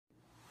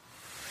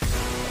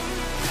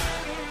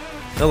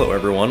Hello,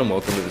 everyone, and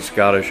welcome to the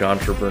Scottish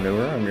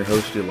Entrepreneur. I'm your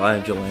host,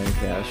 Elijah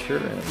Lancaster,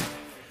 and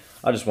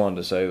I just wanted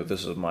to say that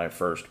this is my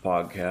first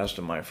podcast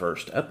and my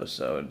first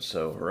episode,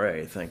 so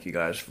hooray, thank you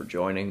guys for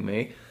joining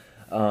me.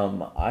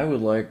 I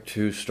would like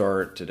to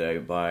start today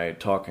by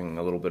talking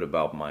a little bit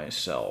about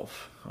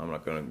myself. I'm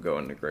not going to go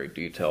into great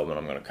detail, but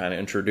I'm going to kind of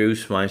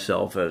introduce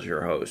myself as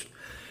your host.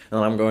 And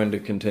then I'm going to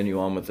continue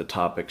on with the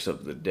topics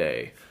of the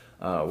day,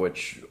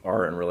 which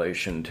are in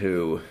relation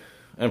to,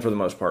 and for the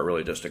most part,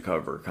 really just to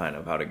cover kind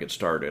of how to get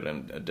started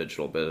in a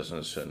digital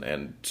business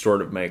and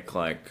sort of make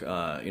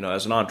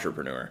as an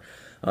entrepreneur,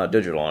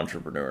 digital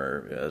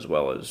entrepreneur, as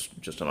well as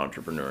just an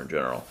entrepreneur in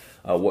general,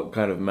 what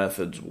kind of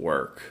methods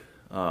work.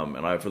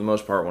 And I, for the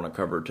most part, want to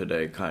cover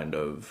today kind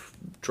of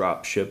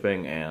drop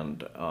shipping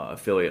and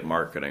affiliate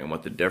marketing and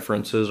what the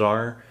differences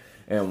are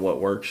and what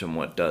works and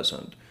what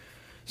doesn't.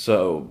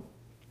 So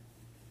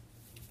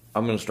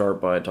I'm going to start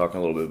by talking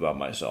a little bit about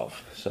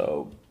myself.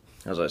 So,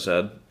 as I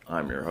said,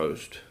 I'm your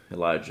host,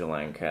 Elijah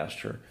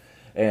Lancaster,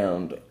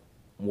 and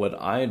what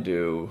I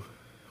do,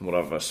 what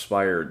I've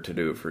aspired to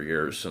do for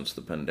years since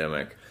the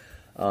pandemic,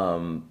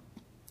 and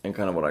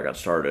kind of what I got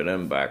started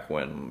in back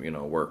when,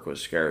 work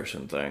was scarce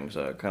and things,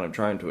 kind of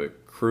trying to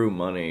accrue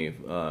money,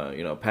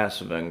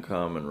 passive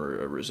income and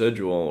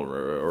residual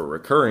or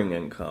recurring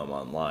income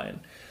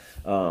online.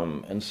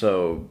 And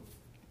so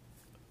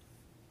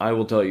I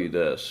will tell you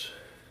this.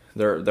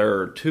 There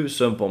are two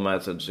simple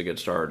methods to get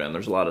started, and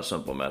there's a lot of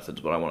simple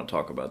methods, but I want to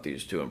talk about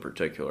these two in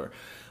particular.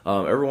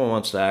 Everyone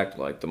wants to act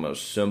like the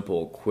most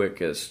simple,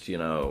 quickest,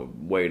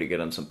 way to get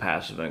in some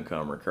passive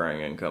income,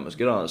 recurring income is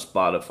get on a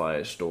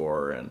Spotify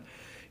store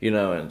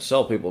and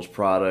sell people's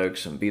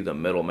products and be the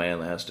middleman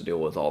that has to deal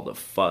with all the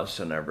fuss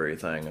and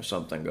everything if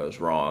something goes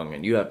wrong,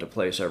 and you have to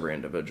place every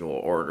individual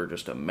order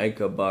just to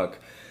make a buck.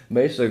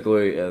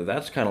 Basically,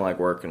 that's kind of like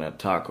working at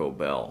Taco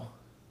Bell.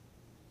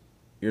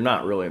 You're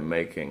not really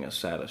making a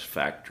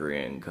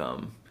satisfactory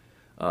income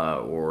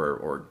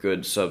or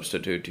good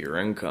substitute to your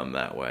income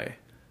that way.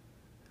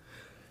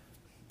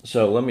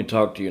 So let me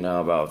talk to you now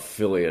about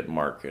affiliate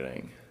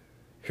marketing.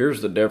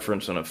 Here's the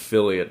difference in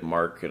affiliate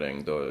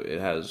marketing, though it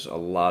has a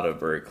lot of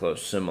very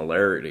close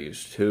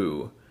similarities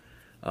to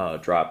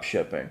drop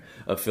shipping.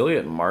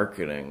 Affiliate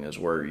marketing is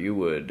where you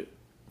would,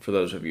 for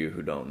those of you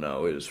who don't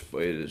know, it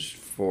is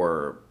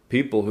for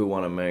people who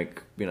want to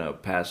make,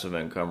 passive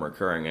income,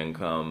 recurring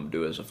income,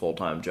 do as a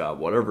full-time job,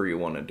 whatever you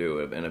want to do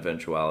in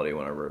eventuality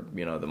whenever,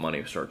 the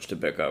money starts to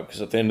pick up.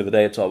 Because at the end of the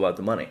day, it's all about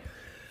the money.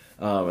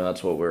 And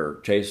that's what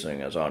we're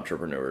chasing as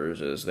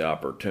entrepreneurs, is the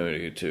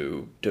opportunity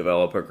to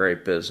develop a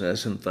great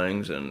business and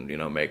things and,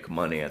 make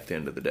money at the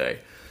end of the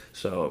day.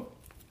 So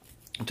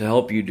to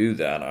help you do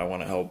that, I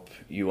want to help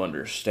you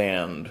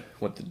understand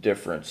what the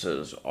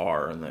differences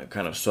are and the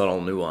kind of subtle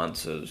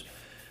nuances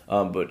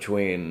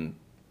between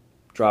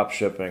drop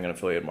shipping and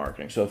affiliate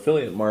marketing. So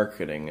affiliate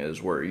marketing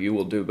is where you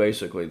will do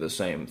basically the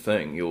same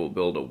thing. You will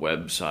build a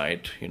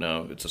website,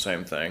 it's the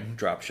same thing.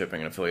 Drop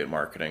shipping and affiliate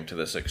marketing, to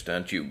this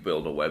extent, you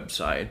build a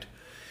website,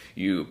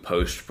 you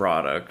post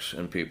products,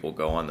 and people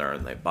go on there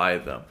and they buy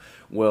them.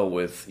 Well,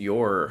 with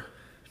your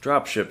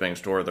drop shipping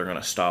store, they're going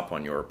to stop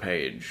on your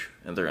page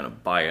and they're going to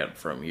buy it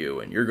from you,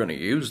 and you're going to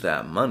use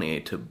that money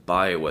to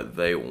buy what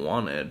they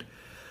wanted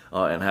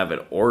and have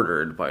it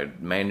ordered by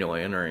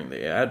manually entering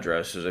the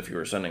address as if you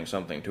were sending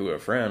something to a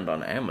friend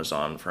on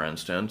Amazon, for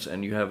instance,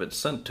 and you have it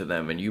sent to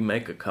them, and you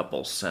make a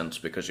couple cents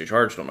because you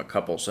charged them a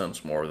couple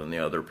cents more than the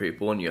other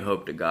people, and you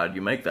hope to God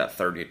you make that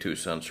 32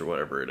 cents or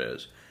whatever it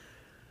is.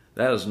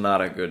 That is not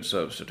a good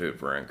substitute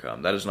for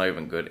income. That is not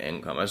even good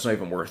income. That's not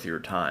even worth your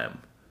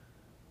time.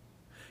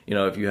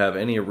 If you have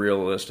any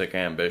realistic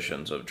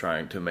ambitions of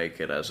trying to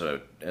make it as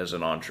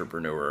an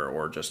entrepreneur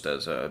or just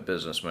as a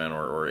businessman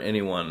or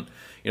anyone,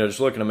 just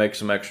looking to make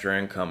some extra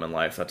income in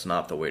life, that's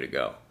not the way to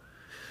go.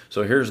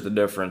 So here's the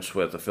difference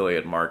with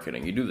affiliate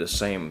marketing. You do the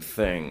same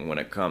thing when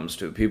it comes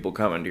to people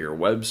coming to your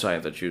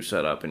website that you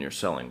set up and you're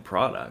selling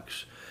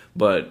products.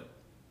 But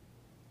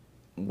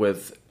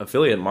with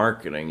affiliate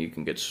marketing, you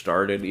can get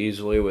started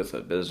easily with a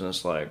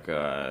business like,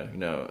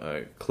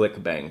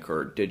 ClickBank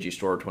or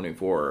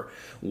Digistore24,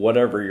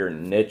 whatever your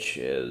niche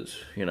is.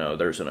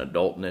 There's an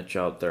adult niche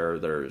out there.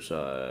 There's,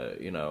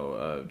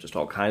 just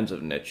all kinds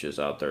of niches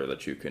out there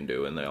that you can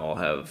do, and they all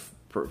have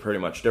pretty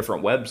much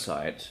different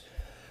websites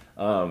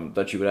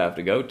that you would have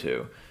to go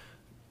to.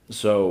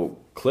 So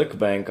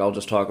ClickBank, I'll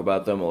just talk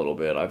about them a little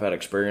bit. I've had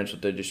experience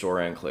with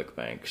Digistore and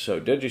ClickBank. So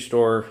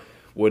Digistore,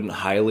 wouldn't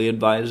highly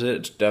advise it.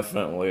 It's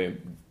definitely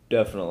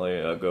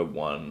a good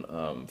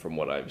one from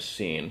what I've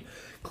seen.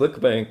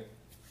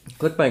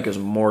 ClickBank is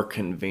more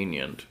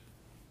convenient,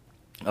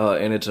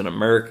 and it's an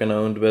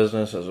American-owned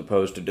business as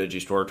opposed to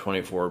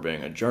Digistore24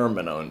 being a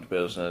German-owned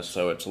business.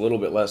 So it's a little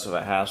bit less of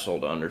a hassle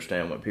to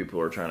understand what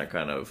people are trying to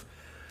kind of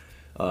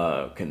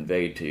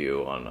convey to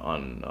you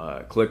on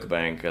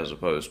ClickBank as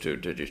opposed to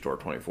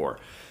Digistore24.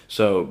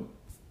 So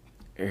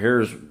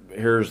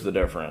here's the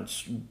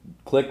difference.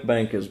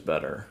 ClickBank is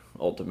better,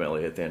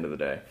 ultimately, at the end of the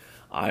day.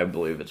 I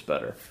believe it's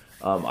better.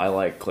 I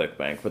like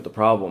ClickBank, but the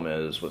problem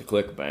is with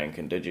ClickBank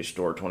and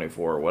Digistore24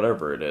 or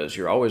whatever it is,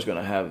 you're always going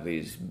to have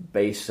these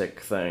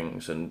basic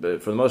things, and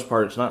for the most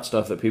part, it's not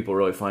stuff that people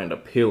really find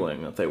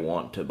appealing that they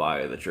want to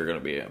buy that you're going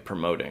to be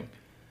promoting.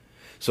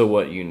 So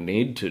what you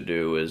need to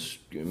do is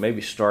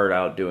maybe start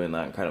out doing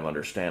that and kind of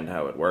understand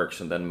how it works,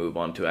 and then move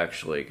on to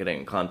actually getting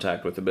in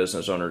contact with the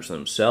business owners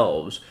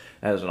themselves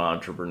as an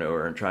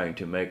entrepreneur and trying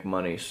to make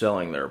money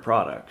selling their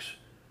products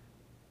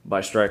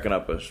by striking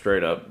up a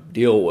straight up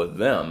deal with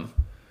them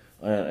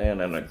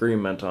and an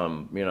agreement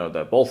on,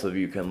 that both of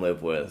you can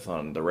live with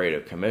on the rate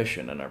of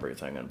commission and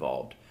everything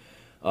involved.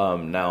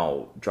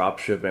 Now, drop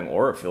shipping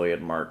or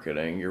affiliate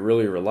marketing, you're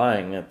really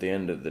relying at the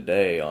end of the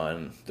day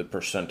on the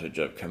percentage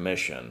of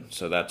commission.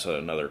 So that's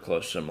another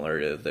close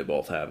similarity that they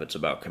both have. It's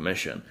about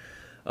commission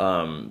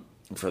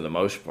for the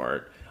most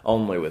part.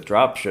 Only with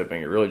drop shipping,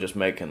 you're really just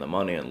making the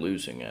money and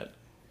losing it.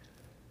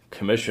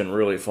 Commission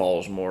really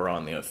falls more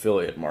on the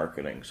affiliate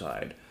marketing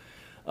side.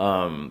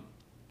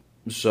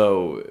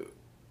 So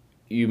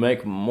you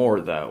make more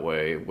that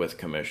way with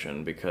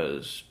commission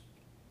because,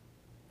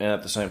 and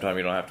at the same time,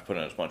 you don't have to put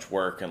in as much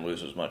work and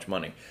lose as much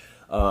money.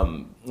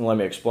 Let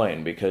me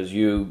explain. Because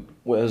you,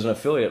 as an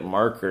affiliate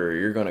marketer,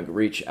 you're going to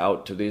reach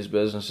out to these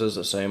businesses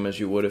the same as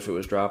you would if it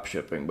was drop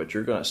shipping, but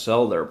you're going to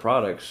sell their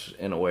products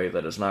in a way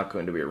that is not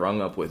going to be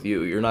rung up with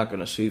you. You're not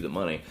going to see the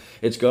money.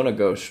 It's going to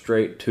go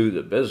straight to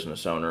the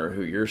business owner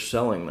who you're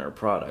selling their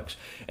products.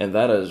 And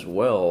that as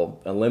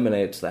well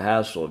eliminates the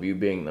hassle of you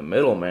being the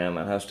middleman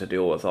that has to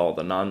deal with all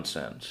the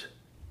nonsense.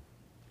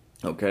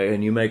 Okay,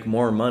 and you make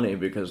more money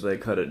because they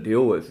cut a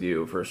deal with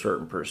you for a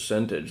certain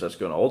percentage that's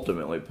going to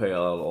ultimately pay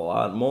out a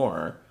lot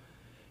more,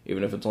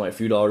 even if it's only a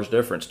few dollars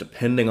difference,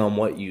 depending on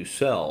what you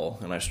sell.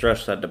 And I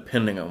stress that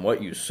depending on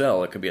what you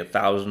sell. It could be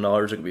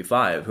 $1,000, it could be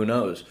 $5,000, who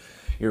knows?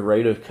 Your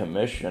rate of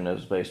commission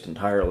is based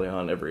entirely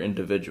on every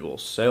individual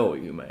sale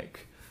you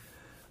make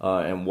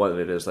and what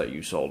it is that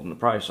you sold and the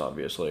price,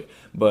 obviously.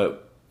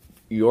 But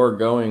you're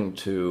going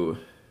to,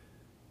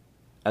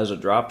 as a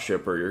drop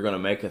shipper, you're going to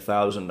make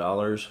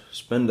 $1,000,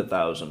 spend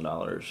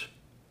 $1,000,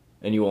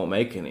 and you won't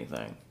make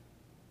anything.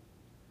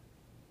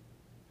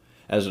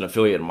 As an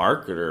affiliate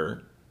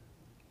marketer,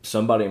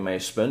 somebody may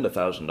spend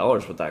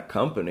 $1,000 with that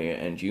company,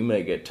 and you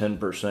may get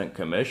 10%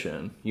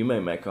 commission. You may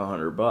make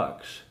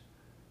 $100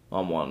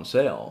 on one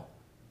sale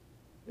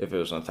if it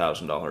was a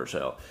 $1,000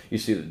 sale. You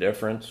see the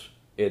difference?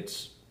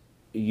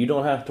 You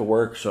don't have to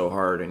work so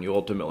hard, and you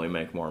ultimately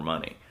make more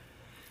money.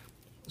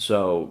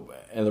 So,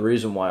 and the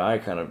reason why I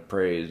kind of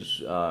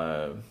praise,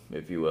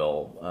 if you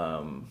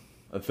will,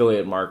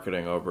 affiliate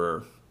marketing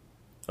over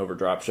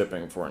drop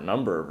shipping for a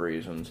number of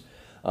reasons.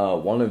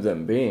 One of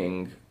them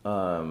being,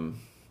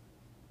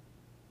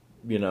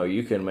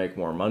 you can make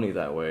more money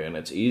that way, and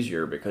it's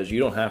easier because you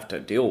don't have to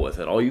deal with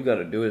it. All you got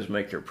to do is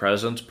make your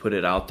presence, put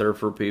it out there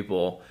for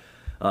people.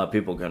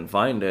 People can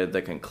find it.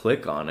 They can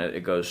click on it.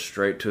 It goes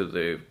straight to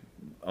the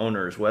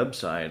owner's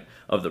website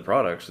of the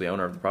products, the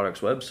owner of the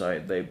product's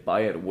website. They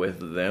buy it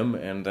with them,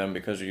 and then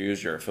because you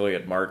use your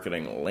affiliate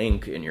marketing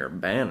link in your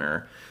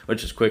banner,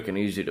 which is quick and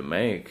easy to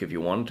make if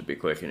you want it to be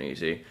quick and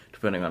easy,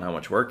 depending on how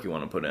much work you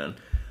want to put in,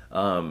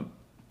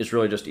 it's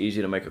really just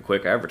easy to make a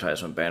quick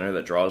advertisement banner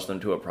that draws them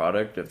to a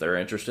product. If they're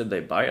interested, they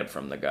buy it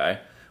from the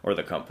guy or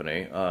the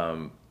company,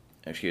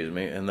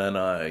 and then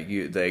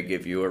they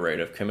give you a rate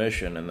of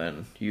commission, and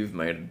then you've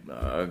made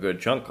a good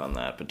chunk on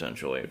that,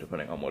 potentially,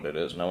 depending on what it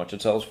is and how much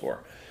it sells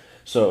for.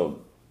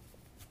 So,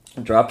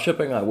 drop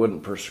shipping, I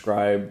wouldn't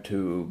prescribe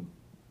to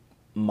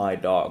my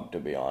dog, to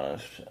be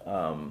honest.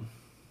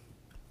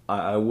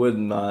 I would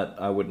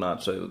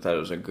not say that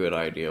is a good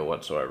idea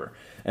whatsoever,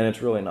 and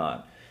it's really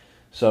not.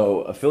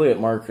 So, affiliate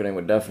marketing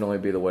would definitely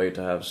be the way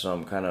to have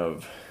some kind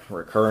of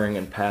recurring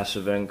and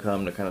passive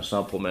income to kind of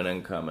supplement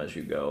income as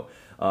you go.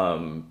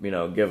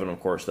 Given, of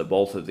course, that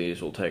both of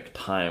these will take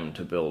time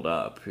to build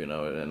up,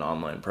 an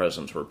online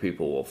presence where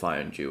people will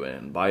find you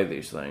and buy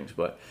these things.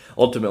 But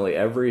ultimately,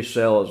 every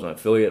sale as an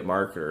affiliate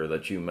marketer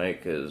that you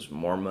make is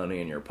more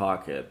money in your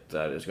pocket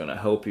that is going to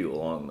help you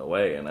along the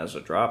way. And as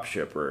a drop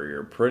shipper,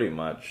 you're pretty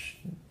much,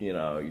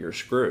 you're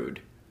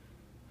screwed.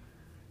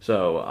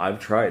 So I've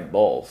tried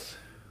both.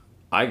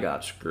 I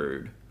got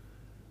screwed.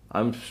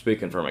 I'm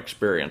speaking from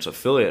experience.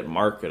 Affiliate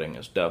marketing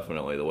is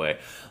definitely the way.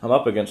 I'm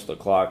up against the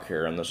clock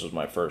here, and this is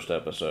my first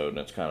episode, and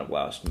it's kind of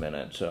last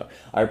minute. So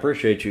I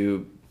appreciate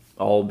you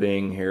all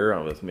being here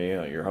with me,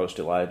 your host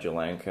Elijah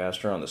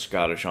Lancaster on The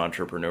Scottish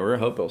Entrepreneur. I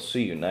hope I'll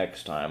see you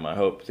next time. I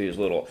hope these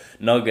little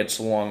nuggets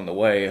along the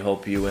way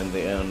help you in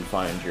the end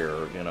find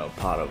your,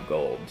 pot of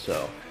gold.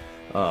 So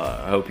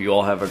I hope you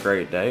all have a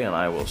great day, and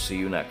I will see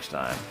you next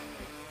time.